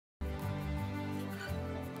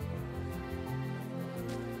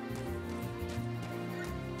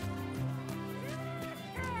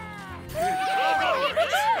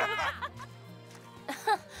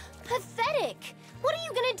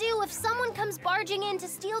if someone comes barging in to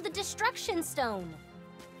steal the destruction stone?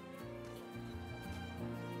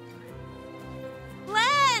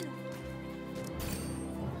 Len!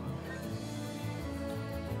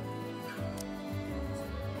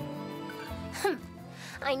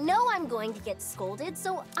 I know I'm going to get scolded,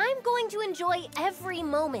 so I'm going to enjoy every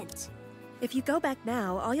moment. If you go back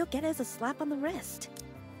now, all you'll get is a slap on the wrist.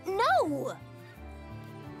 No!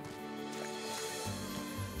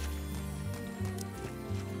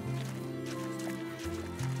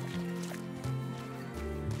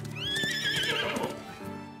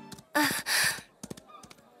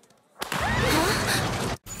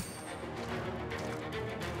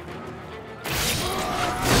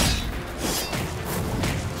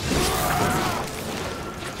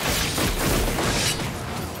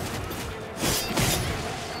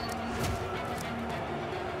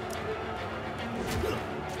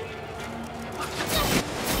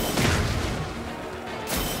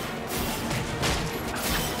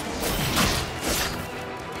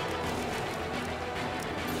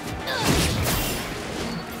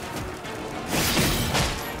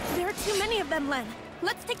 Them, Len.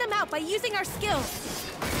 Let's take them out by using our skills.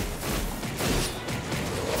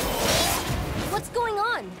 What's going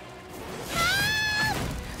on?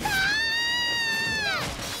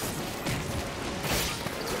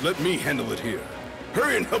 Let me handle it here.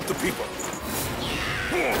 Hurry and help the people.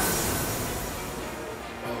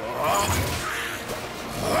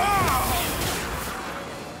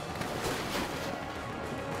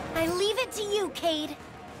 I leave it to you, Cade.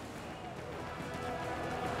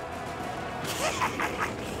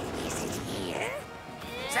 Is it here?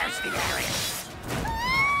 Search the area.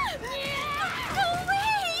 Go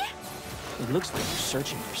away! It looks like they're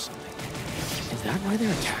searching for something. Is that why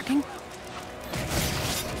they're attacking?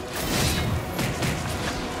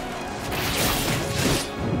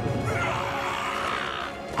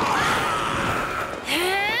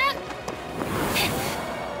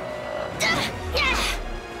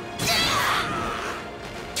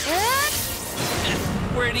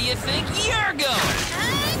 Where do you think you're going?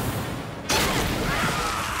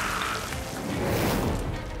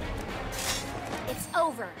 It's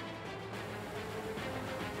over.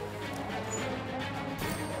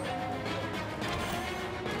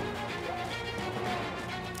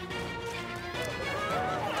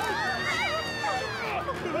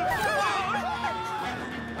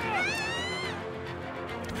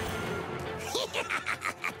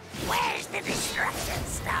 Where's the destruction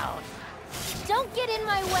stone? Don't get in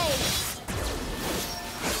my way.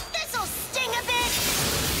 This'll sting a bit.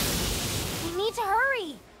 We need to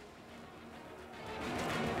hurry.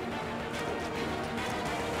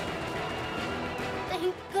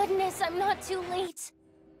 Thank goodness I'm not too late.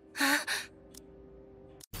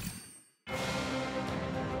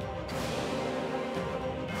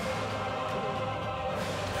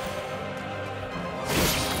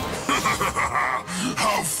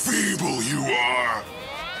 How feeble you are!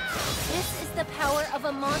 This is the power of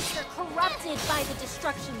a monster corrupted by the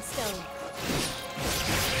destruction stone.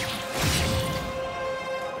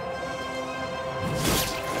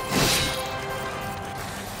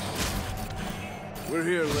 We're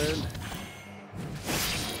here, Len.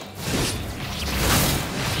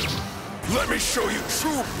 Let me show you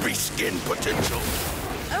true beast skin potential!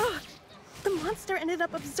 Oh, the monster ended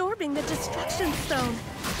up absorbing the destruction stone.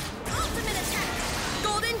 Ultimate attack!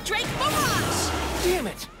 Golden Drake Barrage! Damn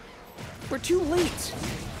it! We're too late.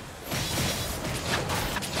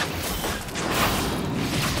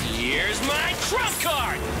 Here's my trump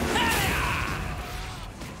card!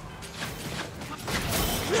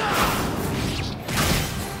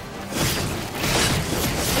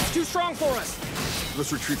 It's too strong for us.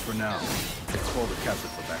 Let's retreat for now. Call the captain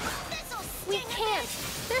for backup. We can't.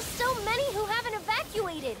 There's so many who haven't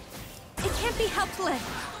evacuated. It can't be helped, Len.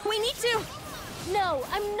 We need to. No,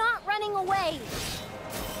 I'm not running away.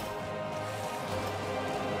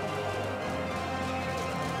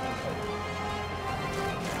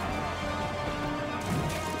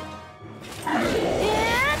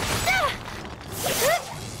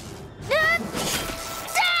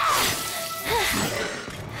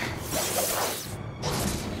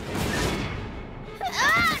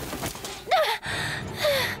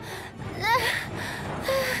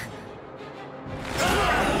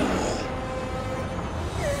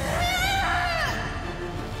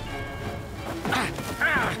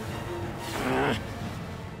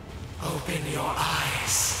 Open your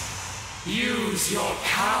eyes. Use your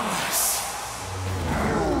powers.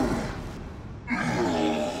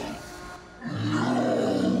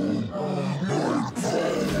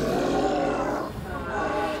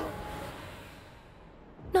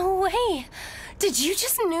 No way! Did you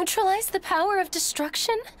just nuke neutralize the power of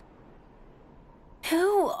destruction?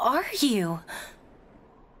 Who are you?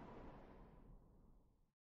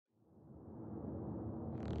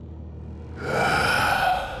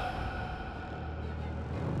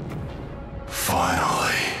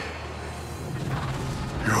 Finally.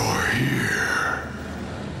 You're here.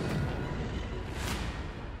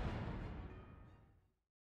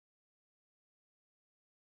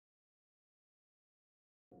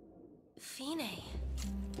 Fine.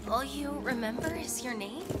 All you remember is your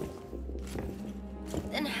name?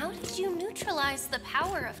 Then how did you neutralize the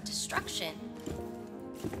power of destruction?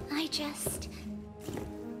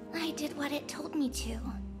 I did what it told me to.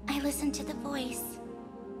 I listened to the voice.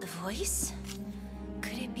 The voice?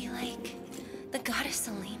 Could it be like the goddess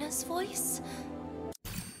Elena's voice?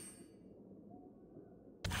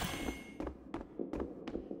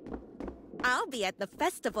 I'll be at the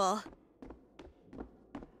festival.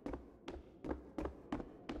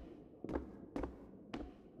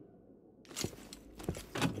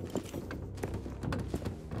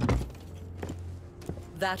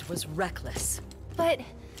 That was reckless. But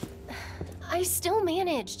I still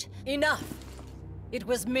managed. Enough! It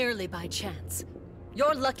was merely by chance.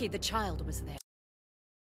 You're lucky the child was there.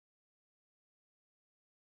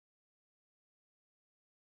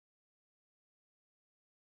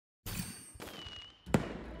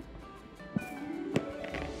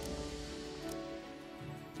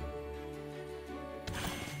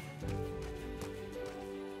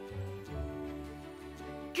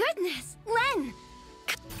 Goodness, Len!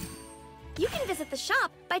 You can visit the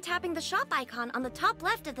shop by tapping the shop icon on the top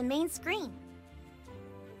left of the main screen.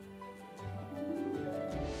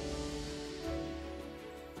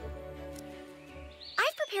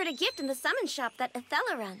 I've prepared a gift in the summon shop that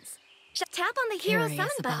Athela runs. Tap on the hero Curious summon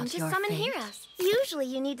button about to your summon fate? heroes. Usually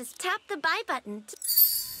you need to tap the buy button to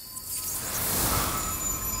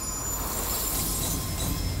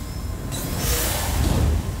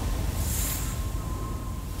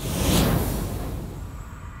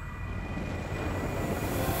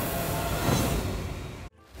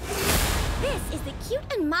This is the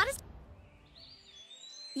cute and modest.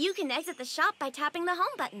 You can exit the shop by tapping the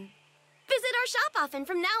home button. Visit our shop often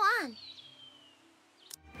from now on.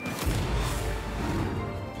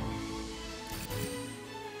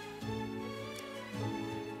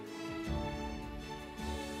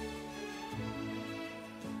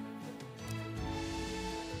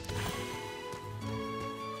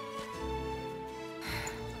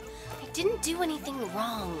 I didn't do anything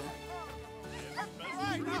wrong.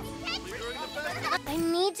 I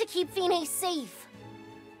need to keep Fine safe.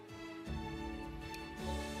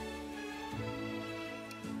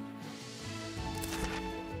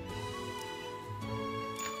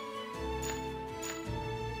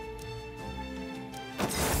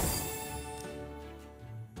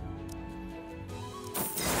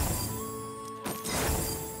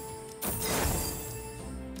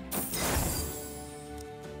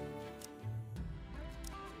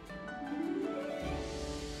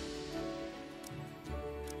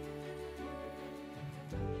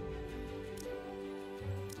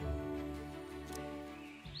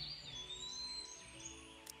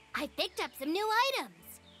 I picked up some new items.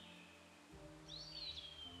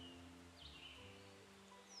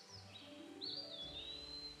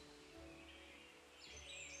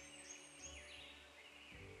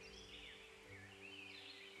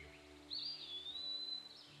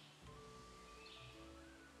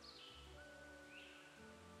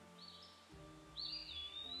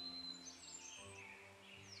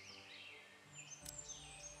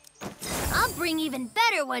 I'll bring even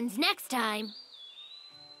better ones next time.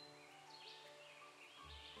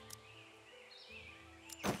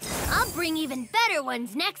 I'll bring even better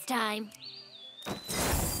ones next time.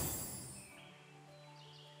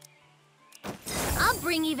 I'll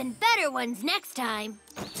bring even better ones next time.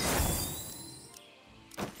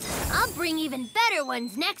 I'll bring even better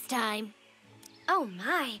ones next time. Oh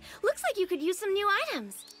my, looks like you could use some new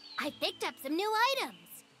items. I picked up some new items.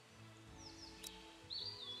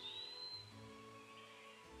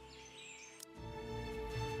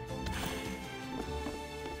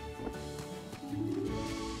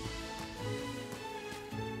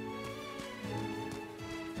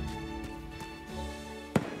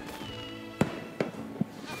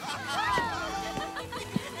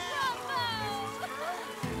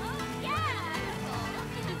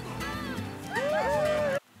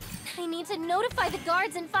 I need to notify the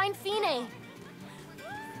guards and find Fine.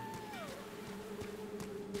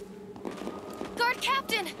 Guard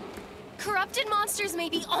Captain! Corrupted monsters may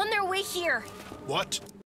be on their way here. What?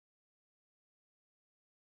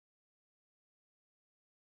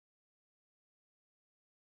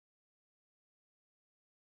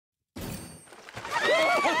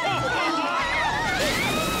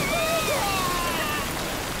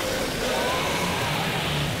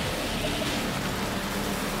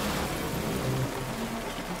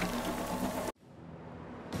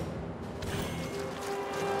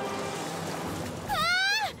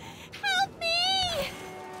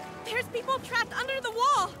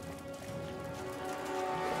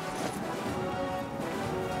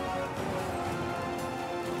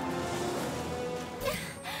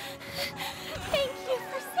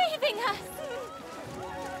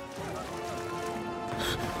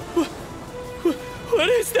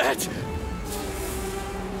 is that?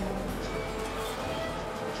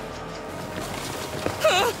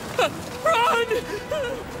 Run!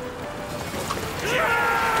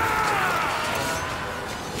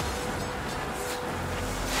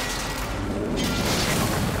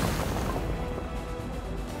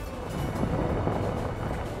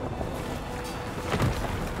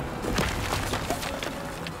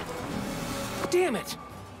 Damn it!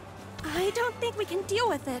 I don't think we can deal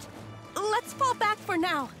with it. Let's fall back for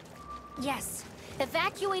now. Yes,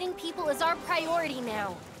 evacuating people is our priority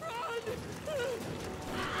now.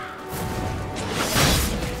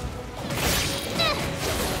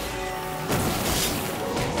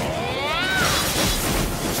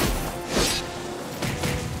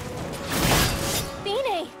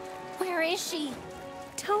 Fine, where is she?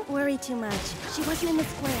 Don't worry too much. She wasn't in the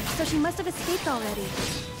square, so she must have escaped already.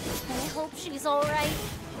 I hope she's all right.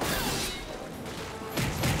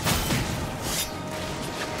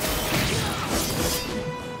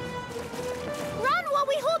 Run while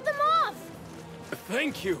we hold them off!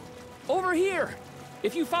 Thank you. Over here.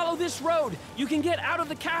 If you follow this road, you can get out of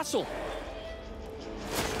the castle.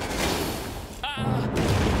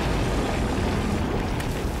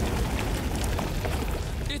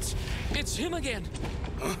 It's him again.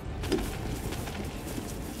 Huh?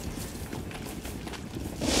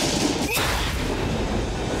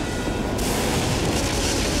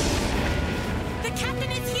 The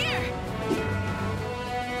captain is here!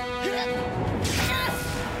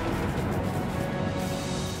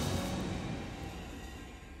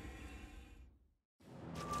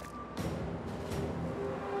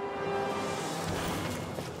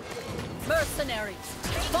 Mercenaries,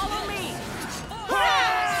 follow me!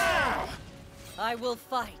 I will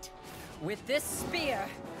fight with this spear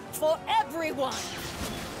for everyone!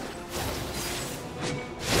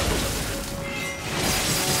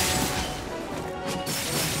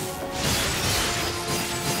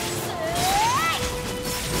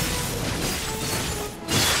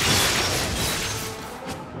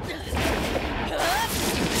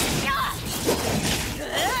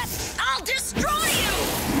 I'll destroy you!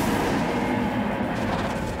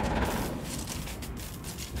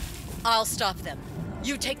 I'll stop them.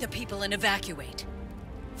 You take the people and evacuate.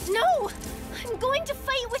 No! I'm going to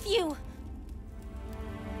fight with you!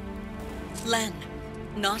 Len,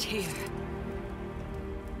 not here.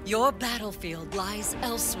 Your battlefield lies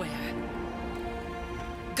elsewhere.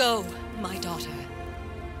 Go, my daughter.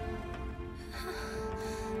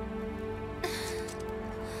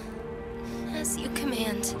 As you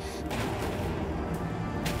command.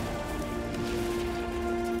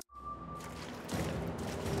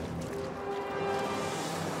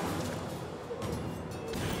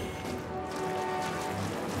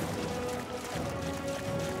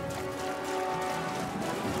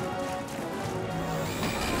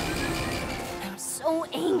 I'm so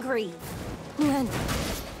angry. Len,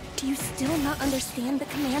 do you still not understand the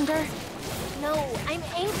commander? No, I'm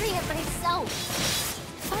angry at myself.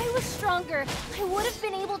 If I was stronger, I would have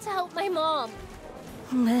been able to help my mom.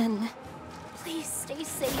 Len. Please stay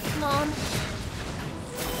safe, Mom.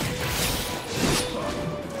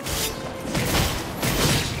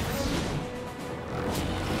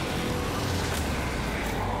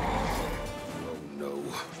 Oh no.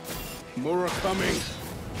 More are coming.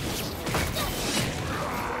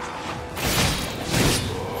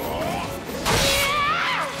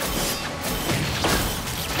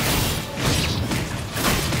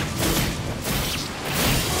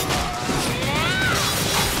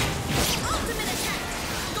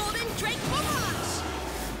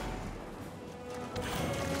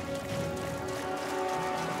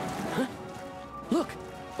 Look,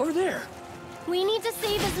 over there. We need to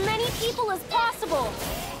save as many people as possible.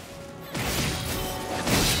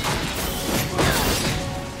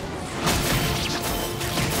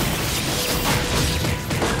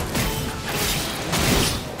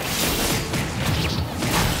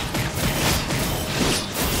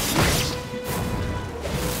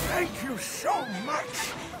 Thank you so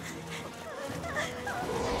much.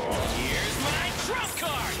 Here's my trump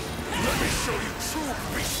card! Let me show you true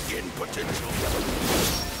beast-skin potential.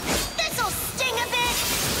 This'll sting a bit!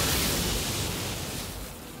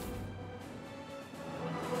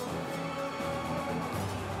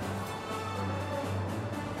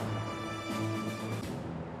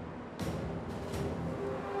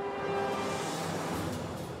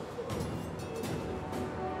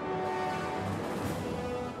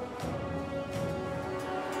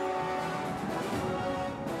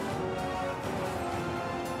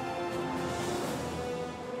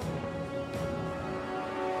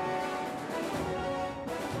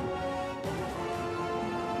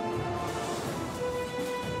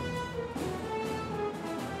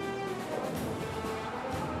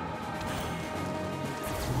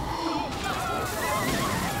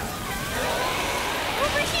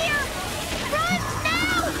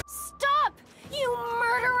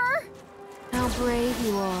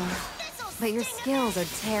 but your skills are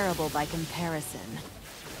terrible by comparison.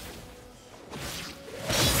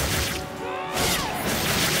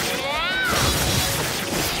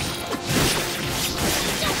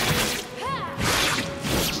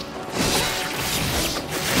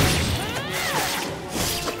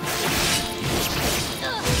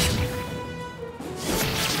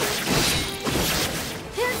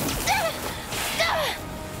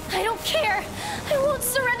 I don't care! I won't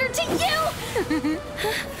surrender to you!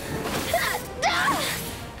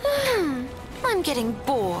 I'm getting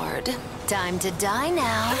bored. Time to die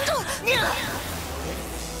now.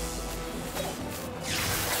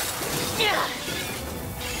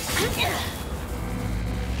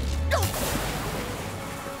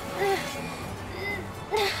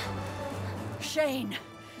 Shane,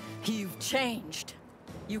 you've changed.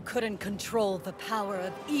 You couldn't control the power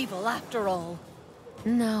of evil after all.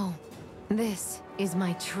 No, this is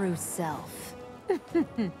my true self.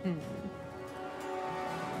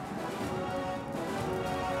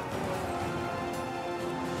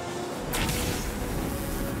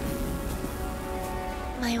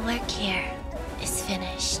 My work here is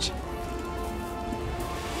finished.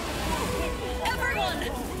 Everyone,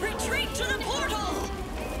 retreat to the portal!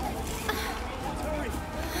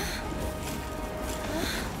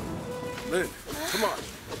 Lynn, come on.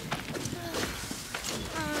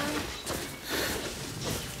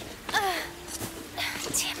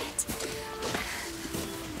 Damn it.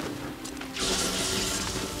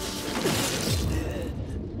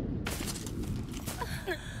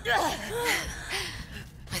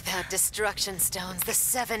 Without destruction stones, the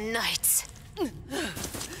 7 knights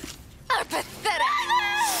are pathetic.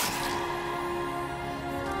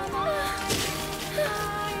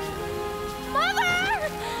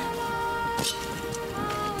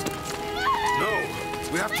 No,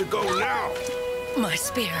 we have to go now. My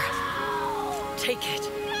spear. Take it.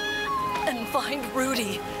 And find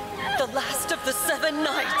Rudy, the last of the 7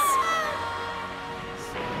 knights.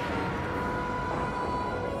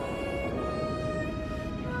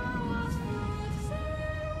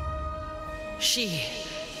 She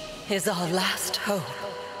is our last hope.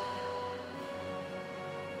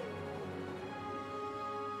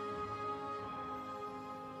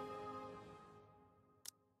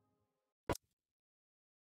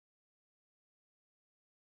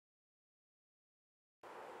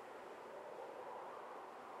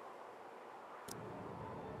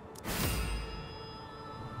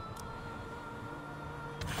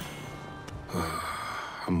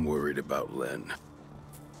 I'm worried about Lynn.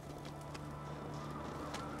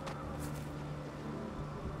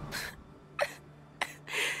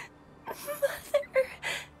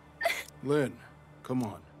 Lynn, come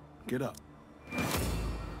on. Get up.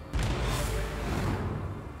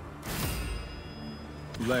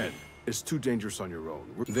 Lynn, it's too dangerous on your own.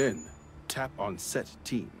 Then, tap on Set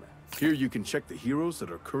Team. Here you can check the heroes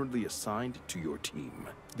that are currently assigned to your team.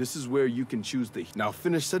 This is where you can choose the... Now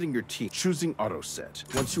finish setting your team, choosing Auto Set.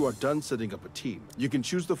 Once you are done setting up a team, you can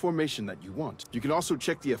choose the formation that you want. You can also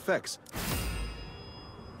check the effects.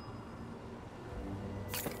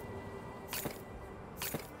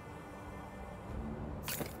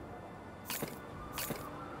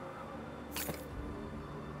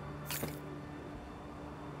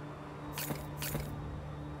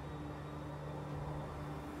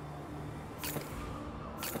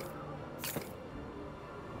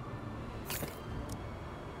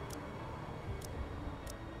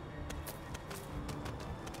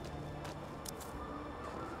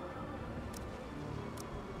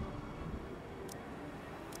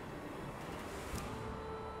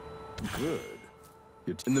 Good.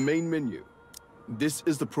 It's in the main menu. This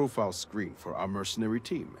is the profile screen for our mercenary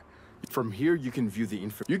team. From here, you can view the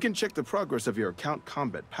info. You can check the progress of your account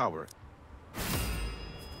combat power.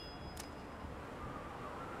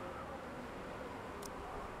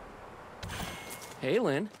 Hey,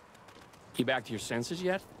 Lynn. You back to your senses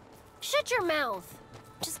yet? Shut your mouth.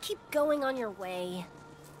 Just keep going on your way.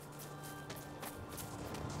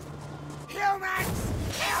 Humans!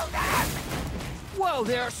 Kill them! Whoa,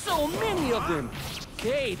 there are so many of them!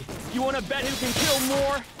 Cade, you wanna bet who can kill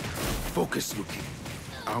more? Focus, Luki.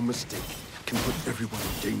 Our mistake can put everyone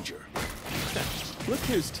in danger. Look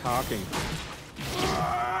who's talking.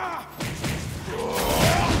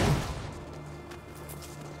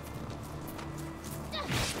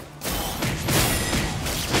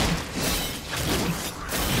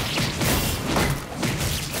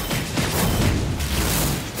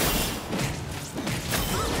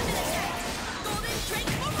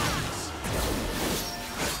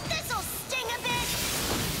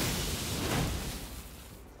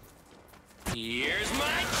 Here's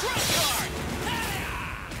my trump card!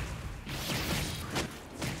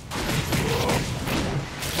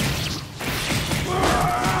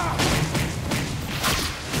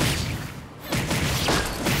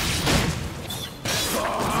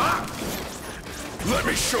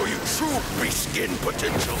 show you true beast skin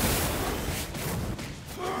potential.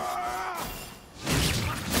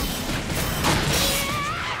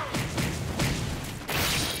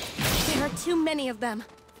 There are too many of them.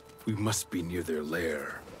 We must be near their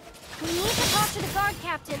lair. We need to talk to the guard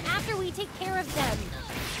captain after we take care of them.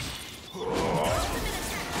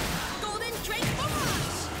 Golden Drake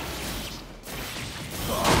Barrage!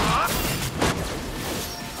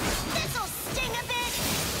 This'll sting a bit!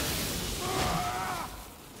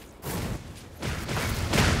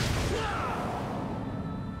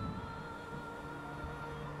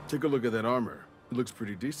 Take a look at that armor. It looks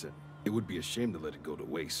pretty decent. It would be a shame to let it go to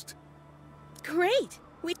waste. Great!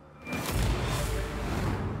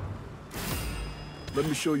 Let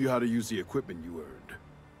me show you how to use the equipment you earned.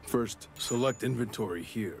 First, select inventory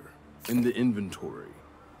here. In the inventory,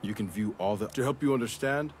 you can view all the... To help you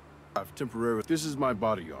understand, I've temporarily... This is my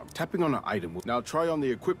body arm. Tapping on an item will... Now try on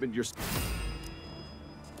the equipment you're...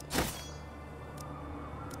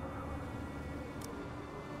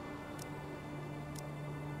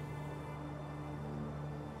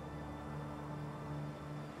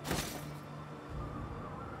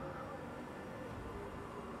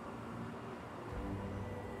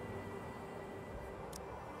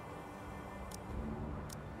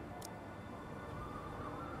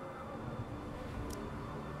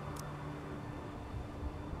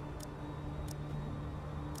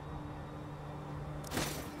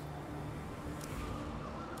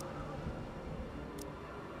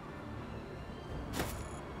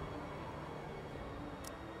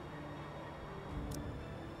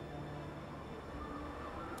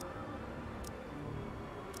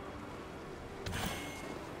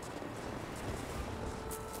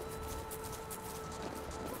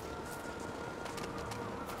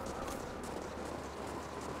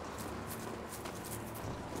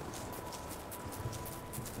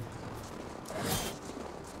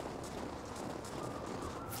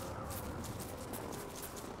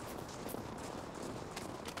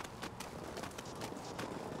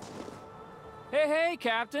 Hey,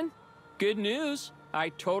 Captain. Good news. I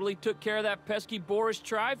totally took care of that pesky Boris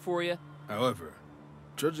tribe for you. However,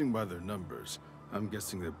 judging by their numbers, I'm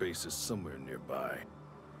guessing their base is somewhere nearby.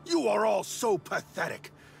 You are all so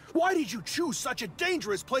pathetic. Why did you choose such a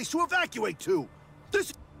dangerous place to evacuate to?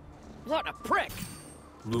 This... What a prick!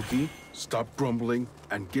 Luki, stop grumbling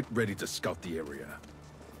and get ready to scout the area.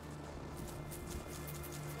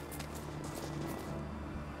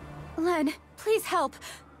 Len, please help.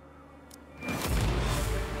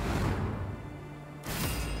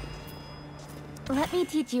 Let me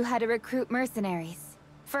teach you how to recruit mercenaries.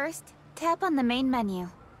 First, tap on the main menu.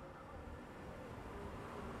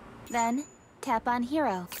 Then, tap on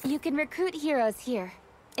Hero. You can recruit heroes here,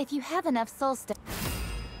 if you have enough soul stones.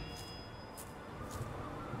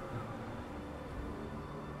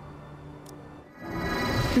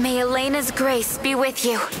 May Elena's grace be with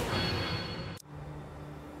you.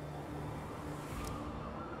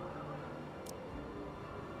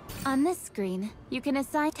 On this screen, you can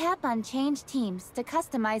tap on Change Teams to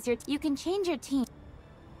customize you can change your team.